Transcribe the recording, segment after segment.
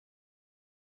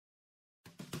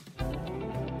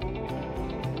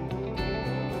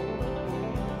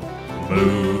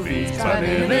Movies by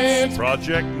Minutes,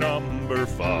 project number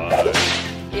 5.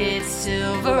 It's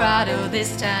Silverado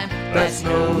this time. That's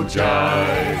no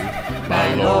jive.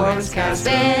 By Lawrence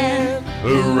Kasdan,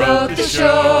 who wrote the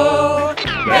show.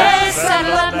 Let's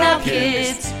saddle up now,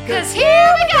 kids, 'cause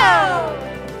here we go!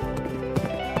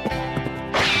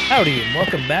 Howdy, and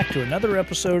welcome back to another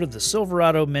episode of the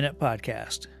Silverado Minute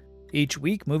Podcast. Each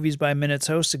week, Movies by Minutes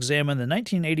hosts examine the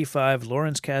 1985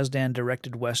 Lawrence Kasdan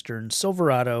directed Western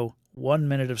Silverado, 1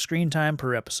 minute of screen time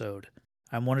per episode.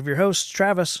 I'm one of your hosts,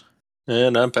 Travis.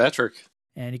 And I'm Patrick.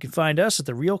 And you can find us at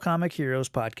the Real Comic Heroes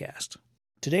Podcast.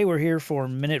 Today we're here for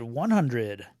minute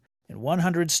 100. And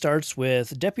 100 starts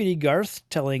with Deputy Garth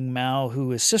telling Mal who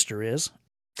his sister is.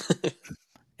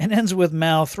 And ends with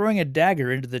Mal throwing a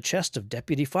dagger into the chest of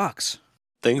Deputy Fox.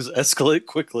 Things escalate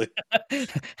quickly.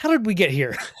 How did we get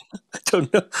here? I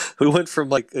don't know. We went from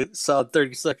like a solid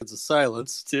 30 seconds of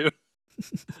silence to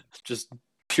just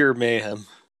pure mayhem.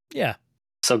 Yeah.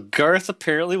 So Garth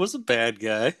apparently was a bad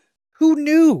guy. Who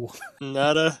knew?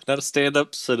 Not a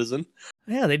stand-up citizen.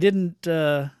 Yeah, they didn't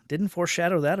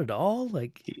foreshadow that at all.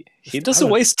 Like he doesn't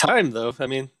waste time though. I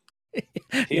mean,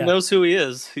 he knows who he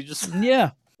is. He just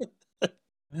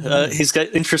he's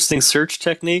got interesting search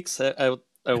techniques.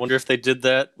 I wonder if they did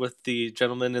that with the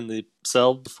gentleman in the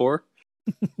cell before,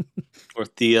 or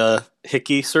the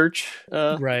Hickey search.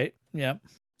 Right. Yeah.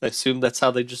 I assume that's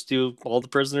how they just do all the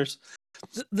prisoners.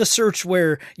 The search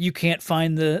where you can't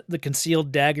find the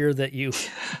concealed dagger that you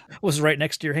was right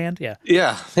next to your hand. Yeah.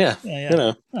 Yeah. You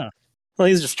know. Huh. Well,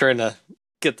 he's just trying to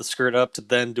get the skirt up to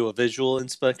then do a visual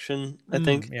inspection, I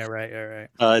think. Yeah, right.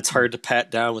 It's hard to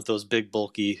pat down with those big,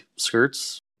 bulky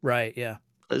skirts. Right, yeah.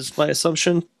 Is my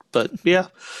assumption. But, yeah.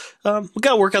 We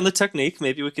got to work on the technique.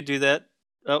 Maybe we could do that.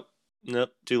 Oh,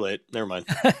 nope. Too late. Never mind.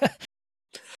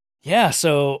 Yeah,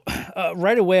 so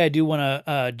right away I do want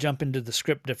to jump into the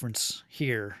script difference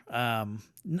here.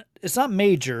 It's not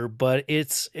major, but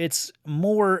it's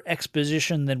more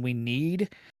exposition than we need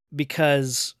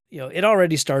because, it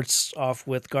already starts off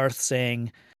with Garth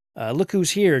saying, look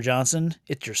who's here, Johnson.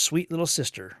 It's your sweet little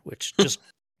sister, which just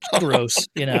gross,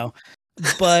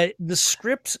 But the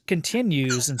script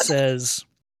continues and says,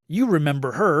 you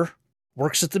remember her,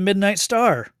 works at the Midnight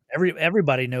Star.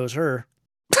 Everybody knows her.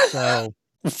 So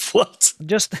what?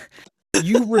 Just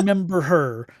you remember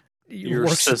her. Your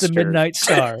works sister. At the Midnight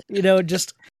Star.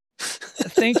 Just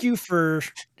thank you for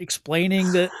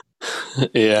explaining that.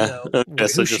 Yeah.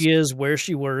 Who she is, where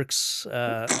she works,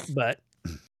 but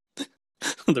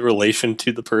the relation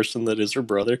to the person that is her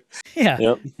brother. Yeah.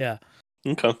 Yep. Yeah.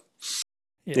 Okay.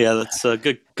 Yeah, that's a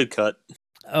good cut.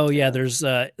 Oh yeah, there's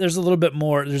a little bit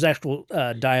more. There's actual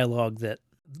dialogue that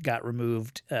got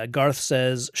removed. Garth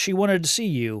says, she wanted to see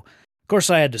you. Of course,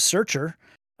 I had to search her.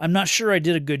 I'm not sure I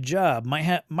did a good job. Might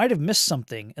have missed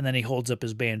something. And then he holds up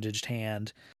his bandaged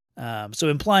hand. So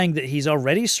implying that he's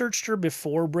already searched her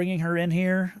before bringing her in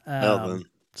here.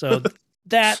 So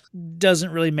that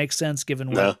doesn't really make sense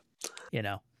given what,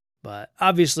 but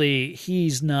obviously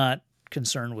he's not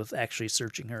concerned with actually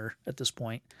searching her at this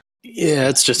point. Yeah,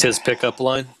 it's just his pickup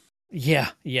line. Yeah.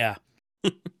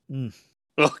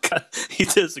 Oh God, he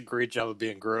does a great job of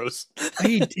being gross.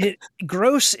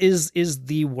 Gross is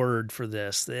the word for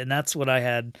this, and that's what I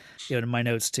had in my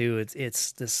notes too.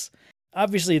 It's this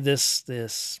obviously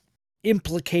this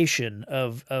implication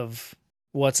of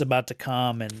what's about to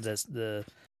come, and the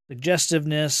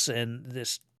suggestiveness and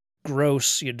this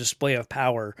gross display of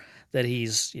power that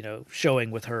he's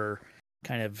showing with her,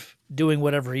 kind of doing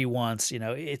whatever he wants.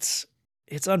 It's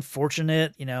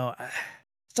unfortunate.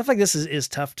 Stuff like this is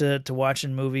tough to watch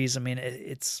in movies. I mean,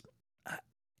 it's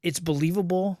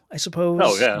believable, I suppose.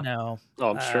 Oh yeah.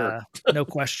 I'm sure. No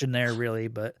question there, really.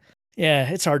 But yeah,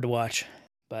 it's hard to watch.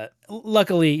 But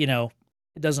luckily, it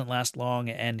doesn't last long,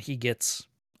 and he gets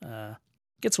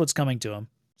what's coming to him.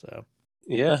 So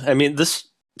yeah, I mean this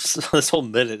whole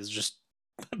minute is just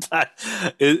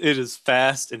it is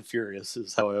fast and furious,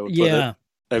 is how I would put it.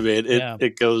 I mean,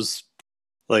 it goes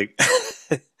like.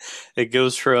 It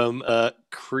goes from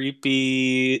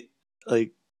creepy,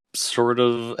 like sort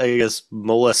of, I guess,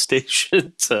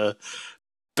 molestation to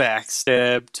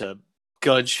backstab to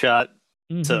gunshot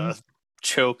to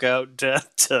choke out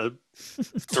death to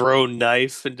throw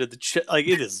knife into the chest. Like,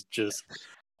 it is just.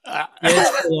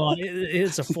 It's full on.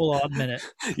 It's a full on minute.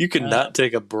 You cannot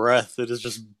take a breath. It is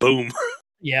just boom.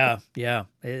 Yeah.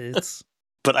 It's.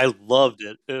 But I loved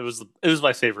it. It was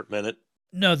my favorite minute.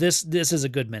 No, this is a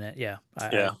good minute. Yeah.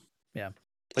 Yeah.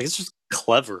 Like, it's just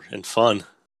clever and fun,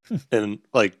 and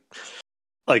like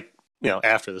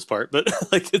after this part, but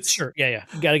like it's sure. Yeah.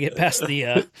 You got to get past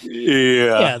the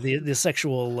the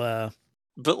sexual.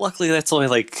 But luckily, that's only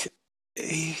like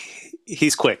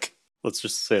he's quick. Let's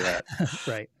just say that.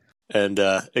 Right. And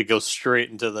it goes straight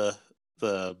into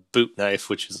the boot knife,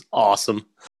 which is awesome.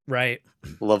 Right.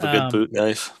 Love a good boot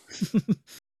knife.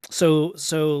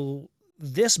 So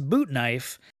this boot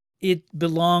knife, it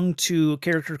belonged to a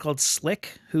character called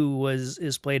Slick, who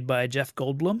is played by Jeff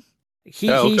Goldblum.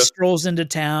 He strolls into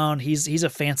town. He's a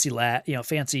fancy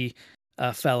fancy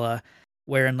fella,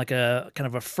 wearing like a kind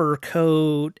of a fur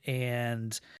coat,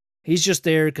 and he's just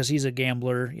there because he's a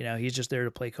gambler. He's just there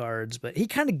to play cards. But he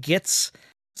kind of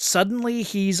suddenly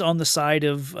he's on the side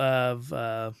of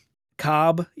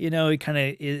Cobb. He kind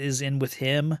of is in with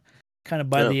him, kind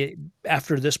of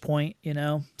after this point.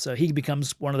 So he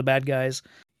becomes one of the bad guys.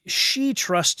 She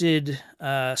trusted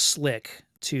Slick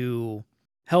to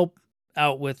help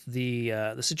out with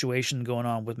the situation going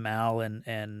on with Mal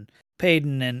and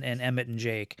Payton and Emmett and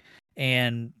Jake,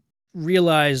 and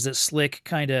realized that Slick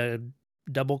kind of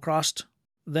double-crossed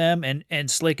them,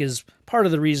 and Slick is part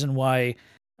of the reason why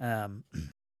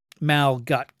Mal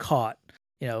got caught,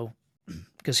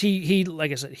 because he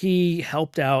like I said, he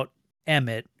helped out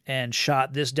Emmett and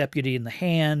shot this deputy in the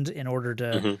hand in order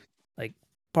to like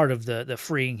part of the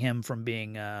freeing him from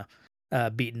being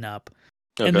beaten up.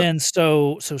 Okay. And then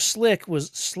so Slick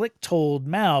told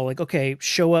Mal, like, okay,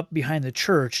 show up behind the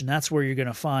church, and that's where you're going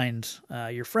to find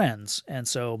your friends. And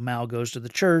so Mal goes to the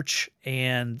church,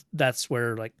 and that's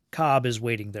where like Cobb is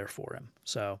waiting there for him.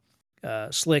 So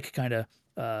Slick kind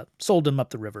of sold him up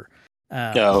the river.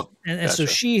 And so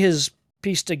she has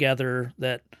pieced together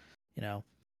that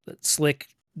that Slick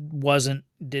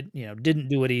didn't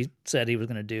do what he said he was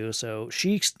going to do. So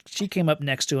she came up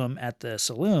next to him at the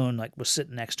saloon, like was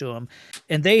sitting next to him,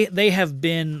 and they have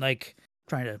been like,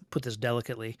 trying to put this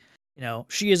delicately,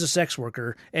 she is a sex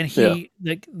worker, and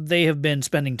they have been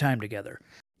spending time together,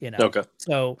 Okay.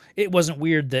 So it wasn't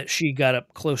weird that she got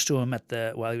up close to him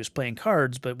while he was playing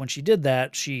cards, but when she did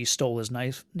that, she stole his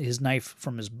knife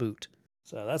from his boot.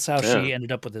 So that's how she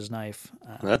ended up with his knife.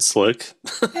 That's slick.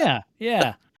 Yeah.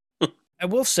 I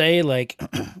will say, like,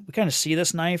 we kind of see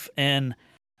this knife, and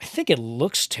I think it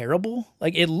looks terrible.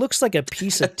 Like, it looks like a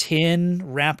piece of tin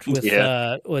wrapped with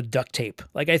duct tape.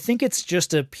 Like, I think it's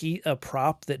just a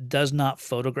prop that does not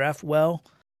photograph well.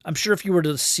 I'm sure if you were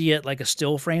to see it, like a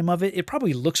still frame of it, it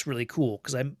probably looks really cool,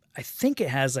 because I think it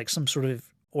has like some sort of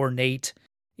ornate,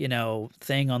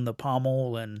 thing on the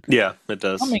pommel, and yeah, it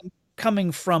does.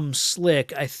 Coming from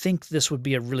Slick, I think this would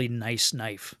be a really nice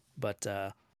knife, but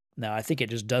no, I think it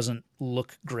just doesn't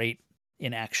look great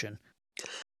in action.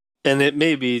 And it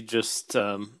may be just,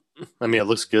 it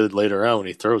looks good later on when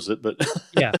he throws it, but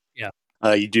yeah.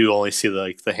 You do only see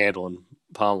the handle and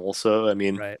pommel. So,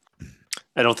 right.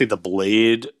 I don't think the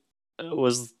blade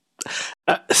was.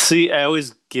 See, I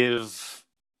always give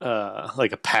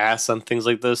like a pass on things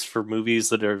like this for movies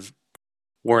that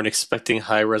weren't expecting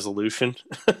high resolution.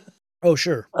 Oh,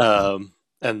 sure.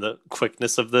 And the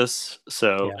quickness of this.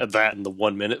 So that in the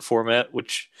 1 minute format,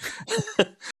 which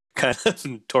kind of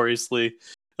notoriously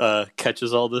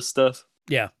catches all this stuff.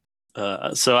 Yeah.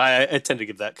 So I tend to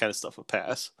give that kind of stuff a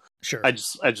pass. Sure. I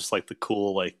just like the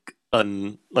cool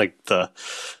the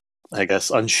I guess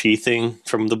unsheathing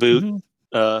from the boot,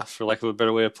 for lack of a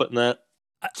better way of putting that.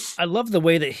 I love the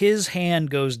way that his hand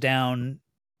goes down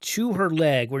to her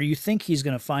leg where you think he's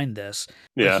going to find this.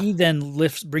 Yeah. But he then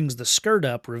brings the skirt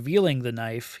up, revealing the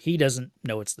knife. He doesn't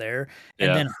know it's there.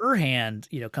 And then her hand,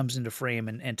 comes into frame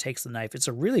and takes the knife. It's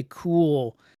a really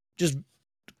cool, just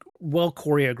well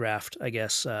choreographed, I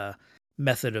guess,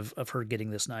 method of her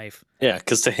getting this knife. Yeah.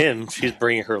 Cause to him, she's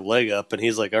bringing her leg up and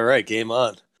he's like, all right, game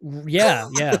on. Yeah.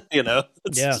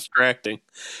 It's distracting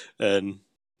and,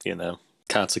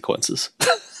 consequences.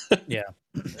 Yeah.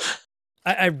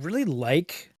 I really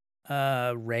like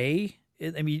Ray.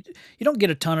 I mean, you don't get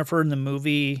a ton of her in the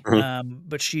movie,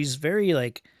 but she's very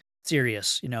like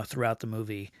serious, throughout the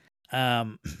movie.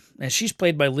 And she's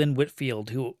played by Lynn Whitfield,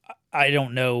 who I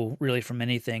don't know really from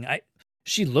anything.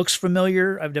 She looks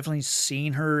familiar. I've definitely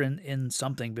seen her in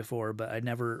something before, but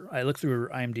I looked through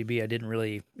her IMDb. I didn't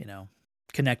really,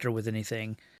 connect her with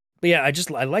anything. But yeah,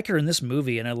 I like her in this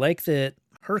movie, and I like that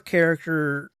her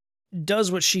character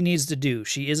does what she needs to do.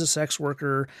 She is a sex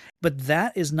worker, but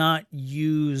that is not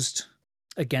used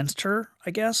against her,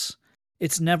 I guess.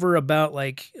 It's never about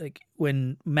like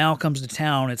when Mal comes to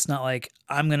town, it's not like,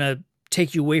 I'm going to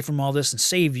take you away from all this and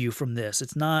save you from this.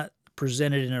 It's not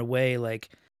presented in a way like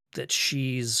that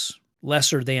she's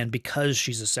lesser than because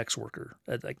she's a sex worker.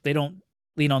 Like, they don't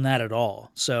lean on that at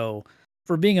all. So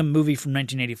for being a movie from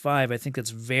 1985, I think that's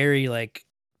very like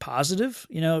positive,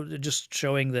 just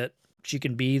showing that she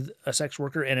can be a sex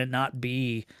worker and it not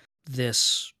be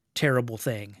this terrible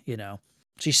thing,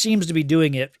 she seems to be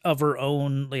doing it of her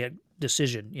own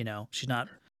decision. She's not.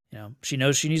 She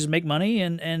knows she needs to make money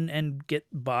and get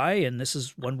by, and this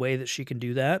is one way that she can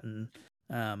do that. And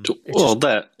I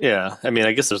mean,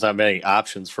 I guess there's not many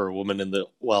options for a woman in the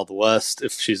Wild West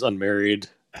if she's unmarried.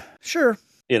 Sure.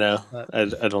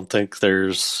 I don't think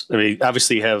there's. I mean,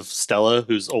 obviously you have Stella,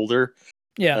 who's older.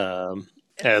 Yeah.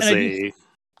 As a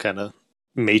kind of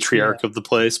matriarch of the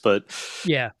place, but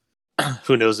yeah,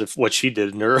 who knows what she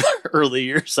did in her early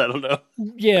years? I don't know.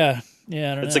 Yeah. I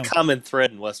don't it's know. a common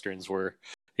thread in westerns where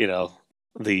the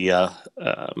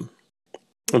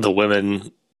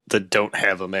women that don't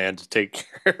have a man to take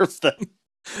care of them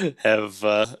have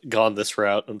gone this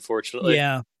route, unfortunately.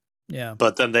 Yeah.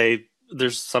 But then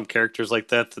there's some characters like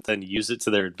that then use it to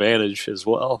their advantage as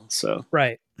well. So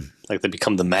right, like they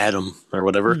become the madam or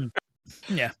whatever.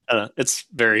 Yeah, it's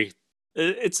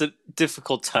a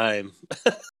difficult time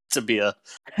to be a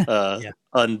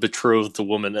unbetrothed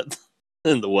woman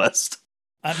in the West.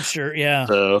 I'm sure. Yeah.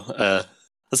 So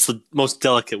that's the most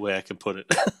delicate way I can put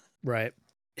it. Right.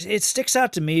 It sticks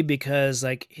out to me because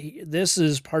this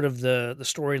is part of the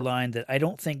storyline that I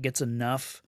don't think gets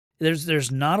enough.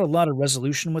 There's not a lot of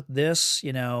resolution with this,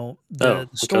 the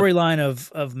storyline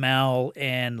of Mal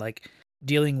and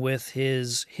dealing with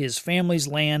his family's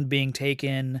land being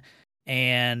taken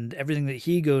and everything that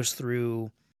he goes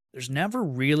through. There's never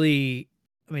really,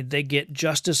 I mean, they get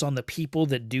justice on the people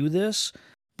that do this,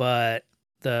 but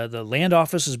the land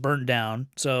office is burnt down,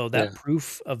 so that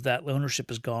proof of that ownership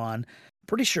is gone.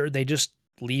 Pretty sure they just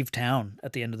leave town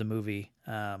at the end of the movie.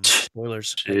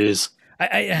 Spoilers. Jeez.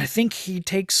 I think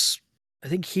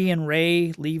he and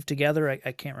Ray leave together.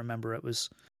 I can't remember. It was.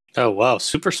 Oh wow!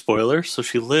 Super spoiler. So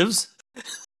she lives.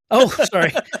 Oh,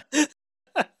 sorry.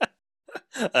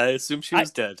 I assume she was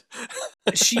dead.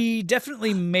 She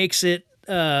definitely makes it.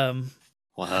 Wow.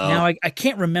 Now I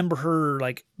can't remember her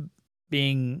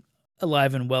being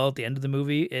alive and well at the end of the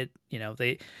movie.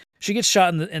 She gets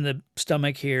shot in the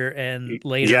stomach here, and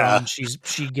later on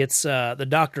she gets the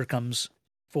doctor comes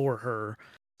for her.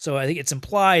 So I think it's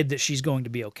implied that she's going to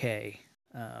be okay.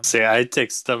 See, I take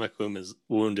stomach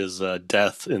wound as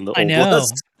death in the Old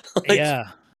West. Yeah.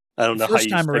 I don't know how you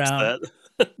fix that.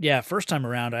 Yeah, first time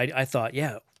around, I thought,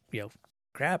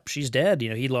 crap, she's dead.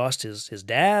 He lost his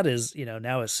dad,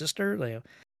 now his sister.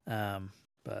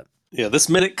 But yeah, this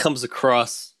minute comes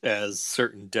across as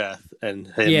certain death and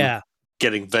him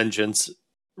getting vengeance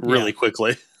really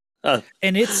quickly. And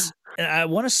I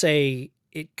want to say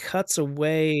it cuts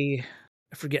away.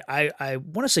 I forget. I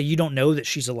want to say you don't know that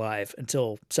she's alive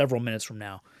until several minutes from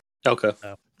now. Okay.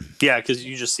 Yeah, because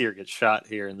you just see her get shot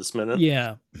here in this minute.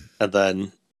 Yeah. And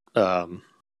then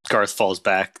Garth falls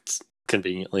back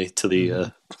conveniently to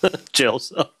the jail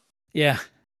cell. Yeah.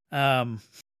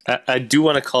 I do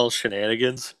want to call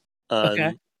shenanigans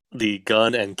on the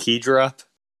gun and key drop.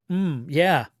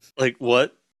 Yeah. Like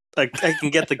what? I can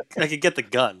get the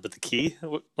gun, but the key?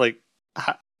 What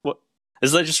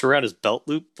is that just around his belt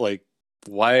loop? Like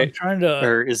why? I'm trying to.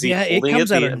 Or is he holding it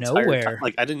comes it out the of entire nowhere. time?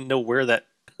 Like I didn't know where that.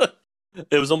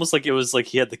 It was almost like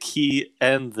he had the key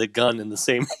and the gun in the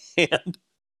same hand.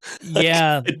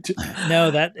 Yeah.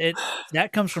 No, that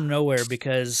comes from nowhere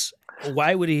because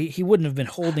why would he wouldn't have been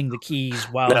holding the keys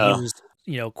while he was,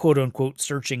 quote unquote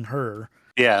searching her.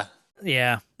 Yeah.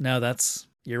 Yeah. No,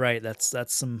 you're right. That's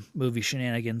some movie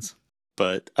shenanigans.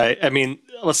 But I mean,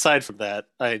 aside from that,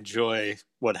 I enjoy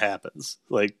what happens.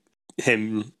 Like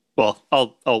him. Well,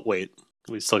 I'll wait.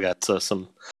 We still got some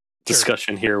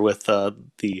discussion here with the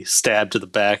stab to the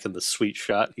back and the sweet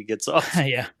shot he gets off.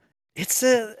 Yeah, it's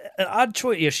an odd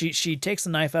choice. Yeah, she takes the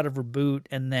knife out of her boot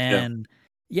and then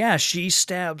she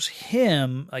stabs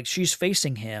him. Like she's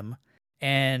facing him,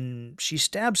 and she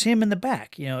stabs him in the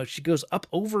back. She goes up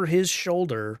over his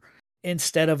shoulder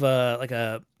instead of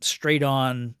a straight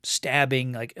on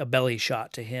stabbing, like a belly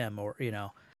shot to him, or.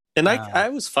 And I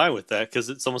was fine with that because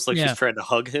it's almost like she's trying to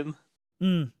hug him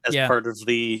as part of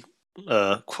the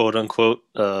quote unquote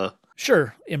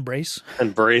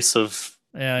embrace of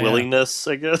willingness,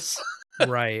 I guess.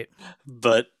 Right.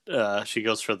 But she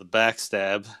goes for the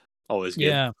backstab. Always good.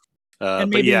 Yeah. And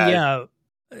maybe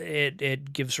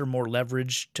it gives her more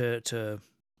leverage to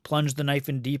plunge the knife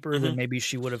in deeper than maybe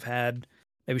she would have had.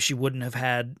 Maybe she wouldn't have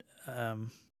had.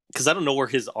 Because I don't know where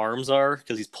his arms are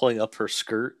because he's pulling up her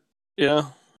skirt. Yeah.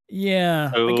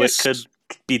 Yeah. So I guess it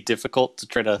could be difficult to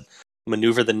try to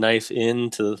maneuver the knife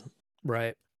into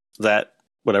that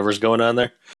whatever's going on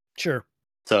there. Sure.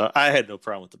 So I had no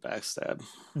problem with the backstab.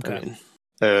 Okay. I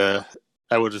mean,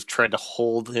 I would have tried to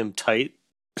hold him tight,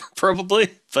 probably,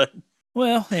 but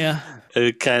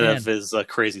it kind of is a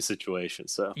crazy situation.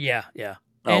 So yeah.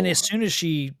 And as soon as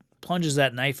she plunges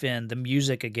that knife in, the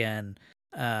music again,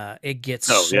 it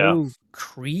gets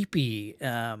creepy.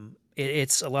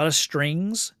 It's a lot of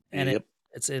strings, and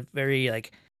it's a very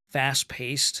like fast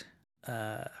paced.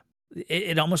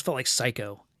 It almost felt like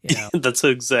Psycho. You know? That's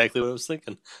exactly what I was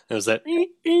thinking. It was that.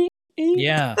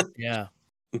 Yeah.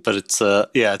 But it's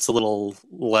it's a little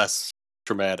less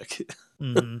dramatic.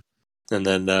 Mm-hmm. And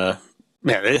then man,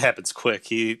 it happens quick.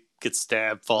 He gets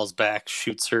stabbed, falls back,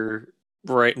 shoots her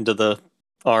right into the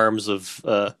arms of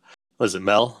was it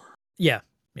Mel? Yeah.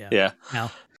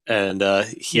 Mel. And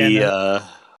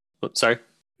sorry.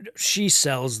 She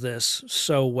sells this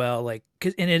so well, like,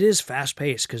 and it is fast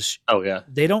paced because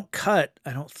they don't cut.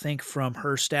 I don't think from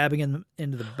her stabbing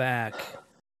into the back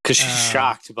because she's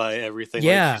shocked by everything.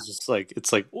 Yeah, like, she's just like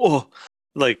it's like whoa,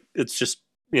 like it's just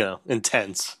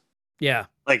intense. Yeah,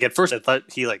 like at first I thought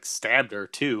he like stabbed her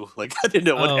too. Like I didn't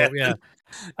know what happened. Yeah,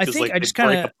 I think like, I just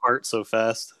kind of apart so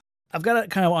fast. I've got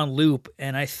it kind of on loop,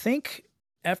 and I think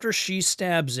after she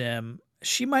stabs him,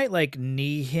 she might like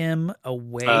knee him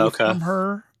away from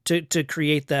her. To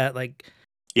create that like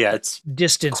it's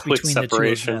distance between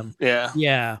separation. The two of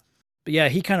them.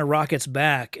 But he kind of rockets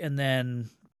back and then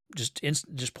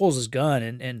just pulls his gun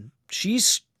and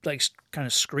she's like kind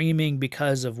of screaming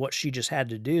because of what she just had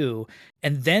to do,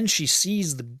 and then she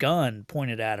sees the gun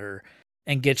pointed at her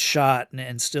and gets shot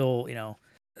and still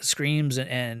screams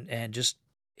and just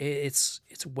it's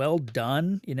well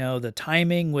done. The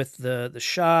timing with the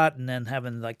shot and then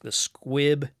having like the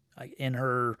squib in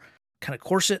her kind of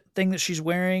corset thing that she's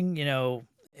wearing,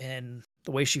 and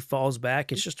the way she falls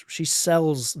back, it's just she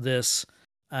sells this.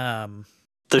 The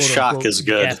shock is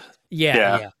good.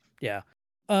 Yeah.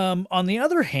 On the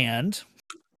other hand,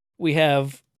 we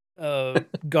have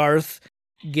Garth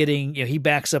getting, he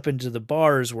backs up into the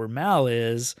bars where Mal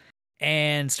is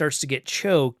and starts to get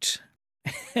choked.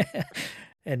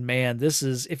 And man, this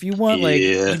is, if you want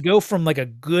you go from like a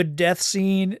good death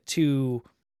scene to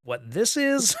what this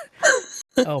is.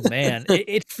 Oh man,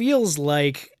 it feels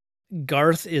like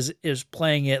Garth is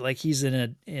playing it like he's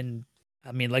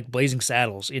like Blazing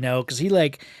Saddles,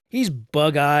 because he's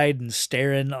bug-eyed and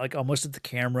staring like almost at the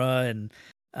camera, and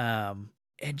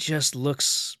it just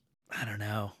looks, I don't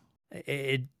know,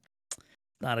 it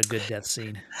not a good death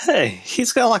scene. Hey,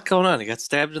 he's got a lot going on. He got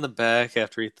stabbed in the back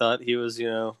after he thought he was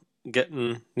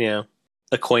getting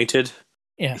acquainted.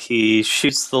 Yeah, he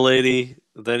shoots the lady,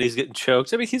 then he's getting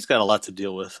choked. I mean, he's got a lot to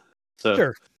deal with. So,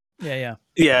 sure. Yeah,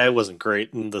 it wasn't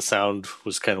great, and the sound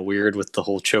was kind of weird with the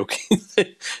whole choking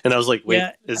thing. And I was like, wait,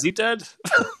 is he dead?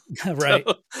 Right.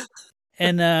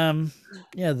 And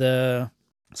the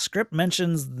script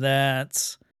mentions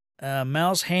that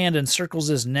Mal's hand encircles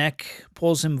his neck,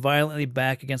 pulls him violently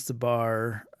back against the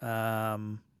bar. I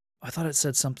thought it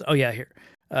said something. Oh yeah, here.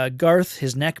 Garth,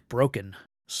 his neck broken.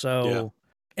 So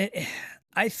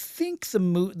I think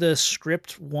the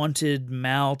script wanted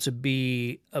Mal to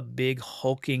be a big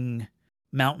hulking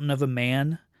mountain of a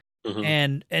man,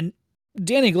 and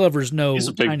Danny Glover's he's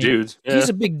a big dude. Yeah. He's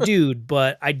a big dude,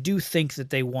 but I do think that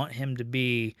they want him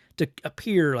to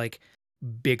appear like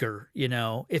bigger.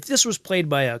 If this was played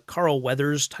by a Carl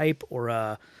Weathers type or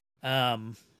a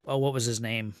what was his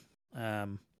name?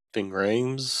 Ving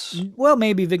Rhames? Well,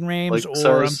 maybe Ving Rhames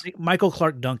or Michael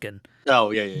Clark Duncan.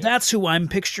 Oh, yeah. That's who I'm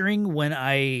picturing when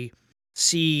I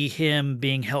see him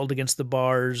being held against the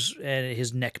bars and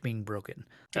his neck being broken.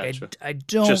 Gotcha. I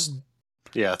don't... Just,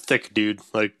 thick dude.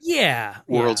 Like,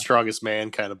 world's strongest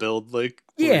man kind of build. Like,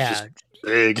 just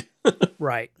big.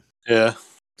 Right. Yeah.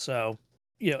 So,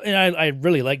 and I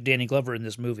really like Danny Glover in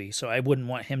this movie, so I wouldn't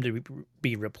want him to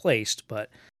be replaced, but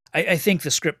I think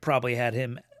the script probably had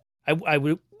him...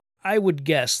 I would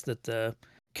guess that the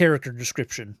character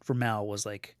description for Mal was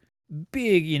like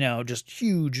big, just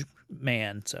huge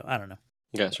man. So I don't know.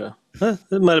 Gotcha.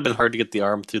 It might have been hard to get the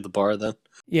arm through the bar then.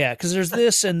 Yeah, because there's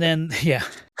this and then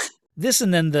this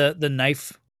and then the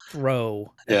knife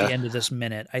throw at the end of this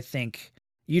minute. I think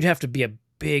you'd have to be a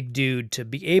big dude to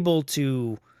be able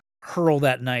to hurl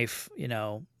that knife,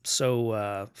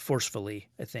 so forcefully.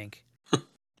 I think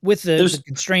with the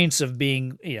constraints of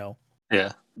being,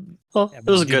 Yeah. Well, it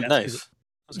was a good knife. It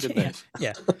was a good knife.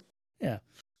 Yeah.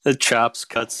 The chops,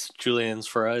 cuts, Julien's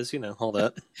fries, all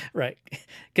that. Right.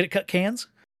 Can it cut cans?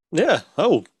 Yeah.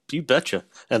 Oh, you betcha.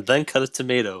 And then cut a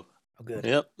tomato. Oh, good.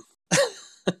 Yep.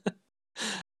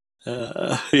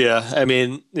 I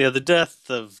mean, the death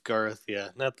of Garth,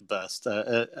 not the best.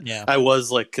 I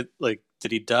was like,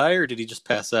 did he die or did he just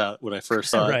pass out when I first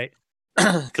saw it? Right.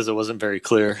 Because it wasn't very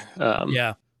clear.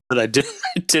 But I did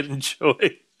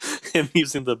enjoy him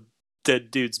using the dead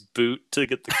dude's boot to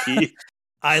get the key.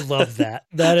 I love that.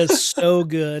 That is so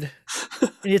good.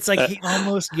 And it's like he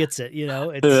almost gets it, you know?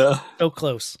 It's so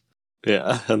close.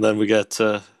 Yeah, and then we got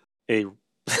a...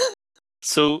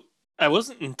 So I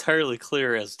wasn't entirely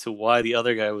clear as to why the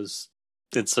other guy was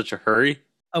in such a hurry.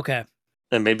 Okay.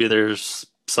 And maybe there's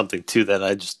something to that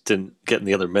I just didn't get in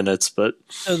the other minutes, but...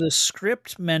 So the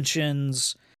script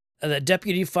mentions that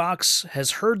Deputy Fox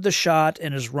has heard the shot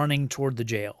and is running toward the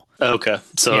jail. Okay,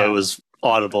 so it was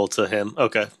audible to him.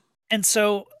 Okay. And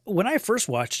so when I first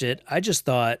watched it, I just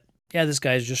thought, yeah, this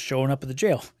guy's just showing up at the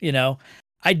jail, you know?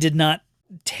 I did not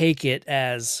take it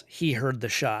as he heard the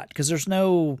shot, because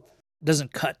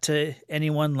doesn't cut to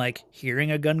anyone like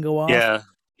hearing a gun go off. Yeah.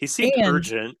 He seemed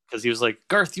urgent because he was like,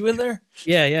 Garth, you in there?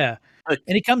 Yeah, yeah. And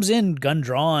he comes in gun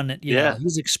drawn, you know,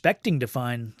 he's expecting to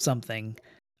find something.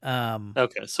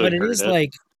 Okay, so but it is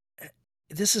like,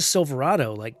 this is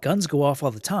Silverado. Like, guns go off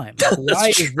all the time. Like, why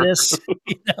is this?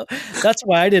 You know, that's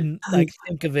why I didn't like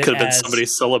think of it. Could have been somebody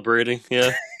celebrating.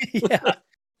 Yeah. Yeah.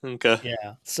 Okay.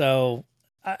 Yeah. So,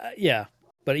 yeah,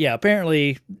 but yeah,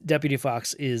 apparently Deputy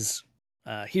Fox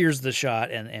hears the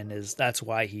shot and that's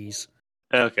why he's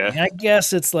okay. And I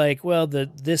guess it's like, well,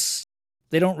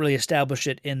 they don't really establish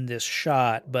it in this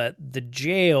shot, but the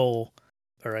jail,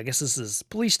 or I guess this is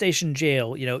police station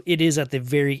jail, you know, it is at the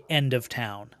very end of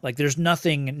town. Like, there's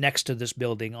nothing next to this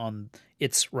building on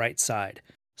its right side.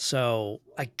 So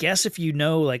I guess if you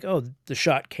know, like, oh, the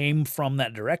shot came from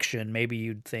that direction, maybe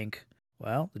you'd think,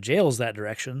 well, the jail's that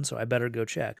direction, so I better go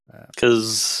check.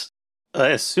 Because I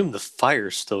assume the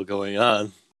fire's still going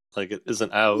on. Like, it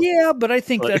isn't out. Yeah, but I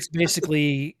think that's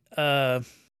basically they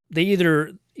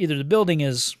either the building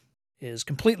is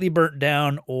completely burnt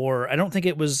down, or I don't think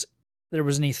there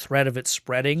was any threat of it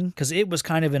spreading, because it was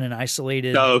kind of in an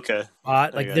isolated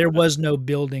spot. Like, there was no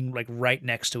building like right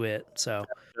next to it. So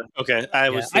okay, I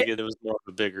was thinking it was more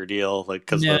of a bigger deal, like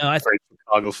because the Great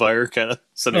Chicago Fire kind of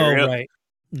scenario. Oh, right.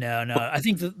 No. I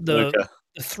think the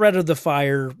threat of the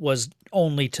fire was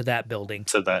only to that building.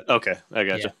 To that. Okay, I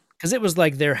gotcha. Yeah. Because it was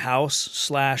like their house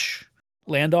 /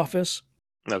 land office.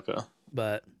 Okay.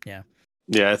 But yeah.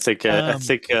 Yeah, I think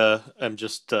I'm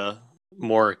just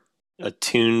more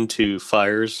attuned to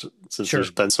fires since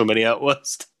there's been so many out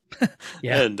west.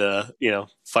 Yeah. And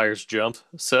fires jump.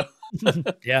 So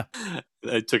yeah.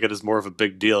 I took it as more of a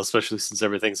big deal, especially since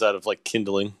everything's out of like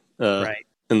kindling right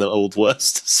in the old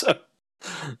west. So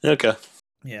okay.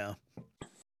 Yeah.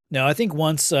 No, I think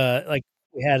once like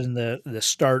we had in the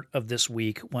start of this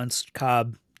week, once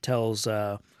Cobb tells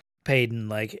Payton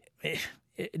like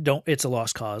it's a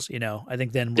lost cause, you know. I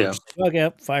think then we're just like,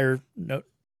 okay,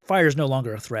 fire's no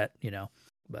longer a threat, you know.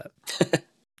 But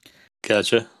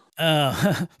gotcha.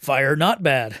 Fire not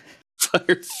bad.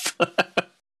 Fire.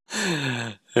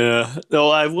 Yeah. No,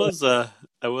 I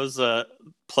was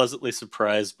pleasantly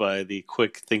surprised by the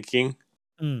quick thinking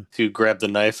to grab the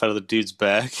knife out of the dude's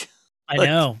back. I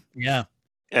know. Yeah.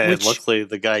 And luckily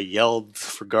the guy yelled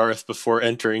for Garth before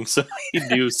entering, so he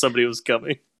knew somebody was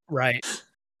coming. Right.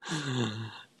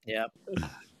 Yeah.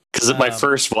 Because at my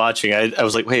first watching, I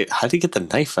was like, wait, how did he get the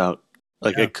knife out?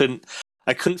 Like, I couldn't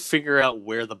figure out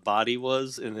where the body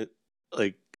was, and it,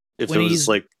 like, if there was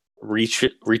like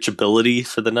reachability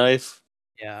for the knife.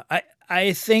 Yeah.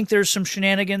 I think there's some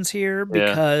shenanigans here,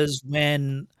 because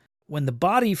when the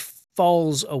body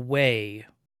falls away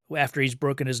after he's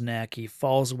broken his neck, he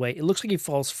falls away. It looks like he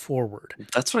falls forward.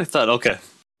 That's what I thought. Okay.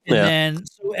 And then,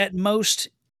 so at most,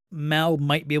 Mal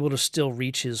might be able to still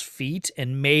reach his feet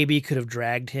and maybe could have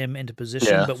dragged him into position.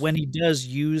 Yeah. But when he does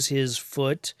use his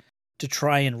foot to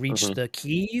try and reach the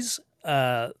keys,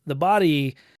 the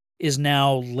body is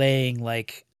now laying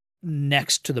like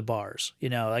next to the bars, you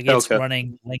know, like it's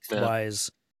running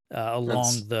lengthwise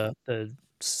along the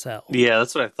cell. Yeah,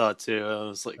 that's what I thought too. I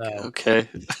was like, okay.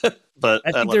 But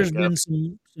I think there's been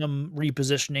some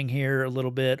repositioning here a little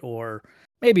bit, or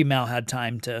maybe Mal had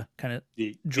time to kind of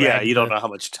drag. Yeah, you don't know how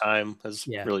much time has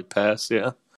really passed.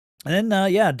 Yeah. And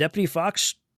then, Deputy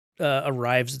Fox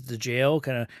arrives at the jail,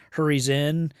 kind of hurries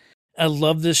in. I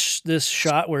love this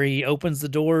shot where he opens the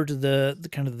door to the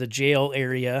kind of the jail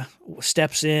area,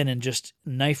 steps in, and just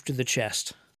knife to the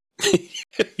chest.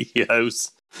 Yeah, it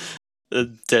was a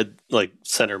dead, like,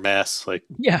 center mass, like,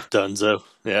 Dunzo.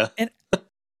 Yeah. And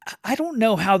I don't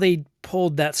know how they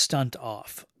pulled that stunt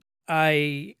off.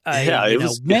 I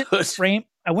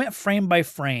went frame by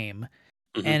frame,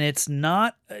 and it's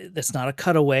not a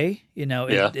cutaway. You know,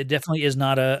 it definitely is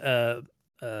not a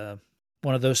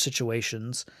one of those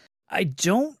situations. I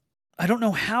don't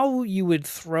know how you would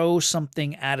throw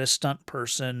something at a stunt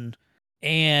person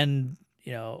and,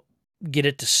 you know, get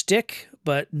it to stick,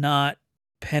 but not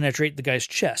penetrate the guy's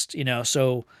chest, you know?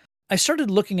 So I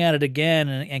started looking at it again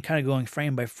and kind of going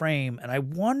frame by frame, and I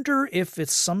wonder if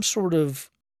it's some sort of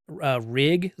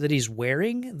rig that he's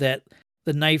wearing that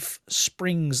the knife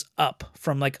springs up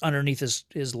from like underneath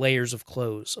his layers of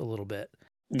clothes a little bit.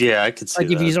 Yeah, I could see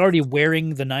like if he's already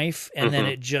wearing the knife and then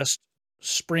it just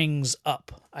springs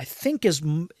up, I think is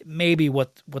maybe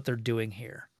what they're doing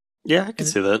here. Yeah, I can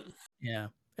see that. Yeah.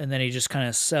 And then he just kind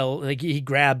of he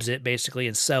grabs it basically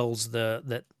and sells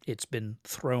that it's been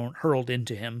hurled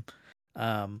into him.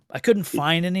 I couldn't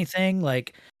find anything.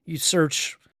 Like you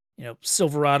search,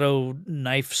 Silverado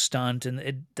knife stunt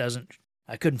and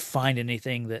I couldn't find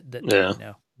anything that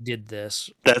did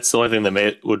this. That's the only thing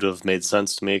that would have made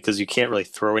sense to me, because you can't really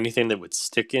throw anything that would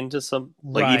stick into some,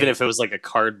 like even if it was like a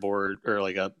cardboard or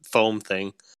like a foam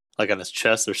thing, like on his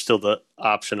chest, there's still the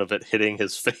option of it hitting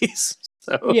his face.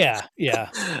 So, yeah.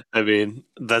 I mean,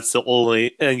 that's the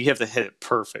only, and you have to hit it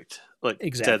perfect, like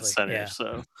exactly, dead center. Yeah.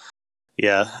 So,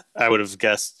 yeah, I would have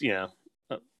guessed,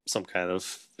 some kind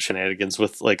of shenanigans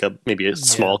with like maybe a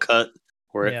small cut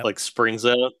where it like springs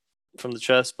out from the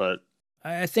chest, but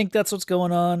I think that's what's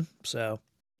going on. So,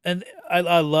 and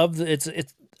I love that it's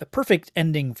a perfect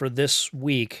ending for this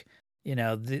week.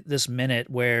 This minute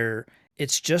where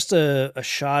it's just a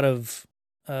shot of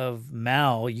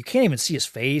Mal. You can't even see his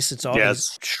face. It's all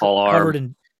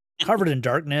covered in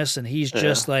darkness, and he's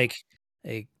just like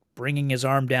bringing his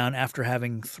arm down after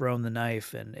having thrown the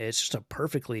knife, and it's just a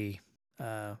perfectly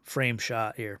framed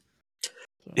shot here. So.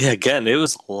 Yeah, again, it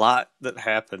was a lot that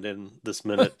happened in this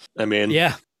minute. I mean,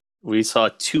 we saw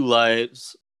 2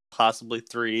 lives, possibly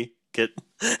 3, get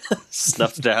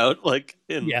snuffed out like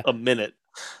in a minute.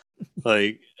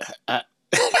 Like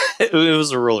it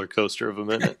was a roller coaster of a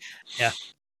minute. Yeah.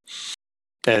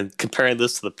 And comparing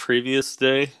this to the previous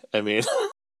day, I mean,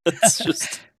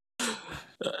 it's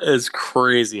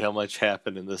crazy how much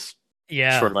happened in this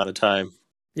short amount of time.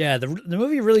 Yeah, the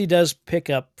movie really does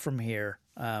pick up from here.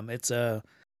 It's a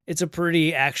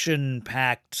pretty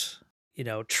action-packed,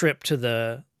 trip to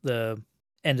the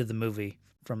end of the movie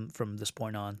from this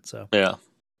point on. So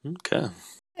okay,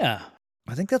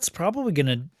 I think that's probably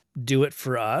gonna do it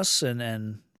for us.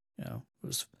 And it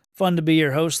was fun to be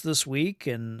your host this week.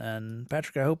 And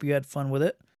Patrick, I hope you had fun with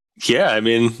it. Yeah, I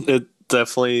mean, it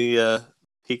definitely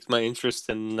piqued my interest,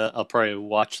 and I'll probably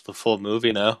watch the full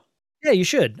movie now. Yeah, you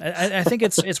should. I think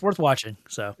it's worth watching.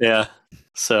 So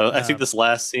So I think this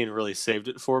last scene really saved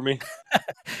it for me.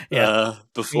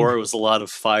 Before it was a lot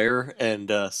of fire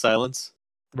and silence,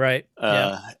 right?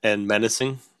 And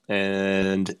menacing,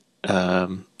 and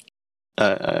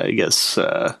I guess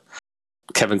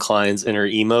Kevin Kline's inner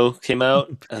emo came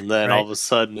out, and then all of a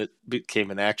sudden it became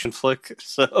an action flick.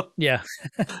 So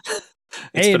it's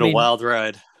been a wild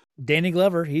ride. Danny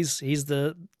Glover, he's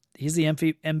the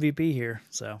MVP here.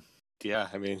 So. Yeah,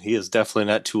 I mean, he is definitely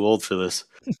not too old for this.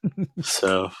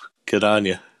 So, good on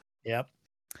you. Yep.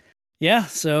 Yeah,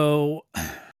 so I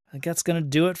think that's going to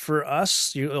do it for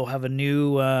us. You'll have a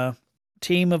new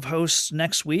team of hosts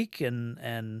next week,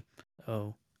 and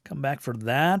come back for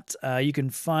that. You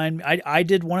can find... I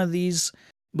did one of these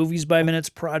Movies by Minutes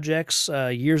projects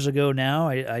years ago now.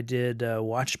 I did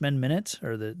Watchmen Minute,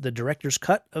 or the director's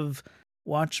cut of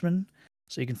Watchmen.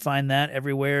 So you can find that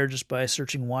everywhere just by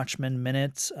searching Watchmen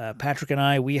Minute. Patrick and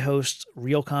I, we host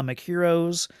Real Comic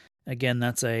Heroes. Again,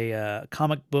 that's a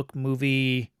comic book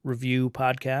movie review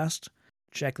podcast.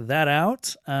 Check that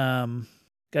out. Got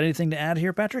anything to add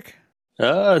here, Patrick?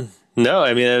 No,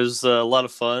 I mean, it was a lot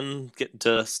of fun getting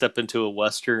to step into a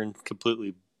Western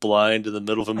completely blind in the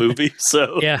middle of a movie.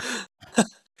 So it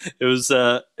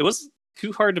wasn't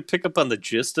too hard to pick up on the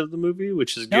gist of the movie,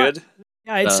 which is good.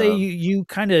 Yeah, I'd say you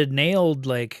kind of nailed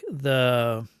like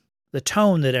the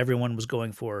tone that everyone was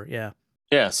going for. Yeah.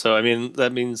 Yeah. So I mean,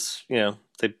 that means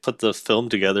they put the film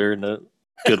together in a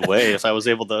good way. If I was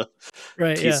able to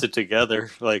piece it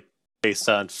together, like based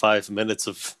on 5 minutes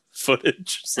of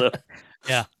footage, so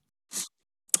yeah,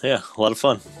 a lot of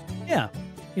fun. Yeah.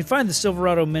 You can find the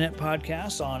Silverado Minute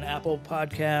podcast on Apple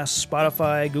Podcasts,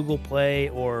 Spotify, Google Play,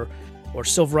 or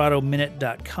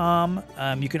silveradominute.com.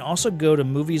 You can also go to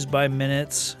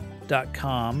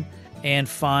moviesbyminutes.com and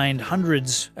find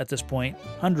hundreds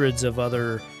of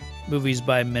other Movies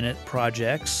by Minute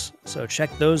projects. So check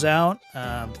those out.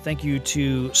 Thank you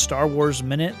to Star Wars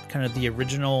Minute, kind of the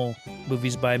original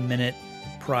Movies by Minute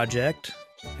project.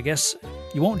 I guess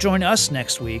you won't join us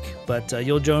next week, but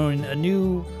you'll join a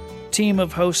new team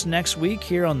of hosts next week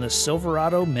here on the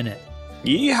Silverado Minute.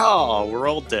 Yeehaw! We're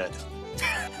all dead.